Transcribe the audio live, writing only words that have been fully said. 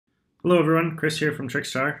Hello everyone, Chris here from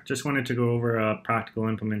Trixstar. Just wanted to go over a practical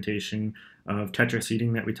implementation of Tetris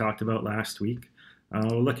Seating that we talked about last week.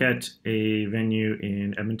 We'll look at a venue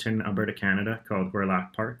in Edmonton, Alberta, Canada called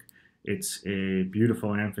Hawrelak Park. It's a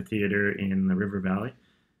beautiful amphitheater in the River Valley.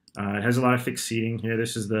 It has a lot of fixed seating here.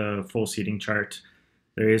 This is the full seating chart.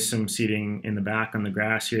 There is some seating in the back on the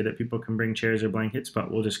grass here that people can bring chairs or blankets, but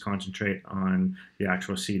we'll just concentrate on the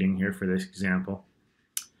actual seating here for this example.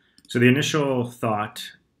 So the initial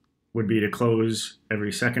thought would be to close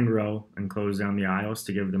every second row and close down the aisles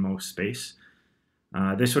to give the most space.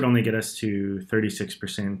 This would only get us to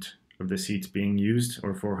 36% of the seats being used,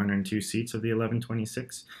 or 402 seats of the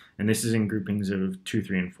 1126, and this is in groupings of 2,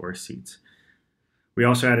 3, and 4 seats. We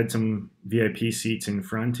also added some VIP seats in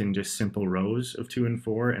front in just simple rows of 2 and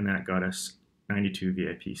 4, and that got us 92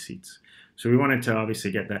 VIP seats. So we wanted to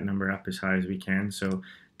obviously get that number up as high as we can. So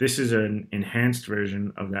this is an enhanced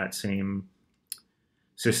version of that same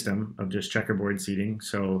system of just checkerboard seating.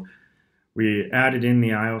 So we added in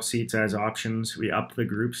the aisle seats as options. We upped the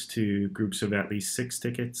groups to groups of at least 6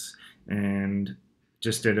 tickets and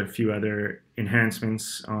just did a few other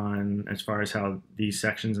enhancements on as far as how these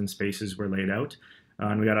sections and spaces were laid out.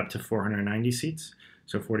 And we got up to 490 seats,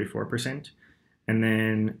 so 44%. And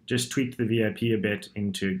then just tweaked the VIP a bit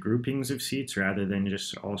into groupings of seats rather than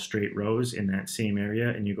just all straight rows in that same area.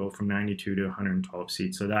 And you go from 92 to 112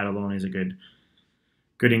 seats. So that alone is a good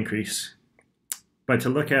increase. But to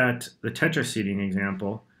look at the Tetris seating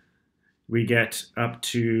example, we get up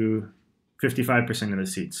to 55% of the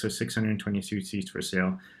seats, so 622 seats for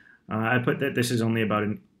sale. I put that this is only about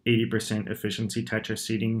an 80% efficiency Tetris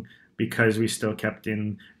seating because we still kept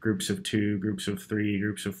in groups of 2, groups of 3,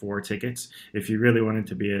 groups of 4 tickets. If you really wanted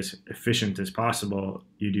to be as efficient as possible,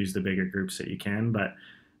 you'd use the bigger groups that you can, but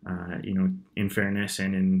in fairness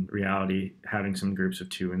and in reality, having some groups of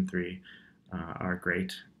 2 and 3 are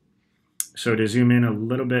great. So to zoom in a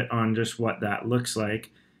little bit on just what that looks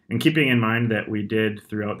like, and keeping in mind that we did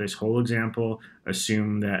throughout this whole example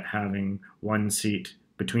assume that having one seat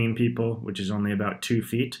between people, which is only about 2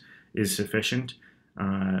 feet, is sufficient.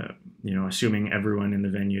 Assuming everyone in the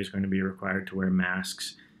venue is going to be required to wear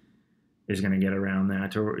masks is going to get around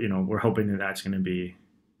that, or we're hoping that that's going to be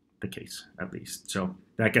the case at least. So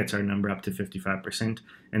that gets our number up to 55%,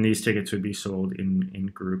 and these tickets would be sold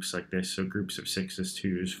in groups like this, so groups of 6s,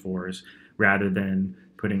 2s, 4s, rather than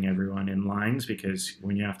putting everyone in lines, because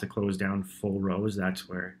when you have to close down full rows, that's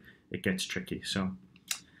where it gets tricky. So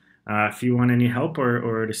if you want any help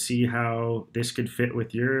or to see how this could fit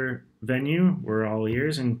with your venue, we're all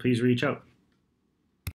ears, and please reach out.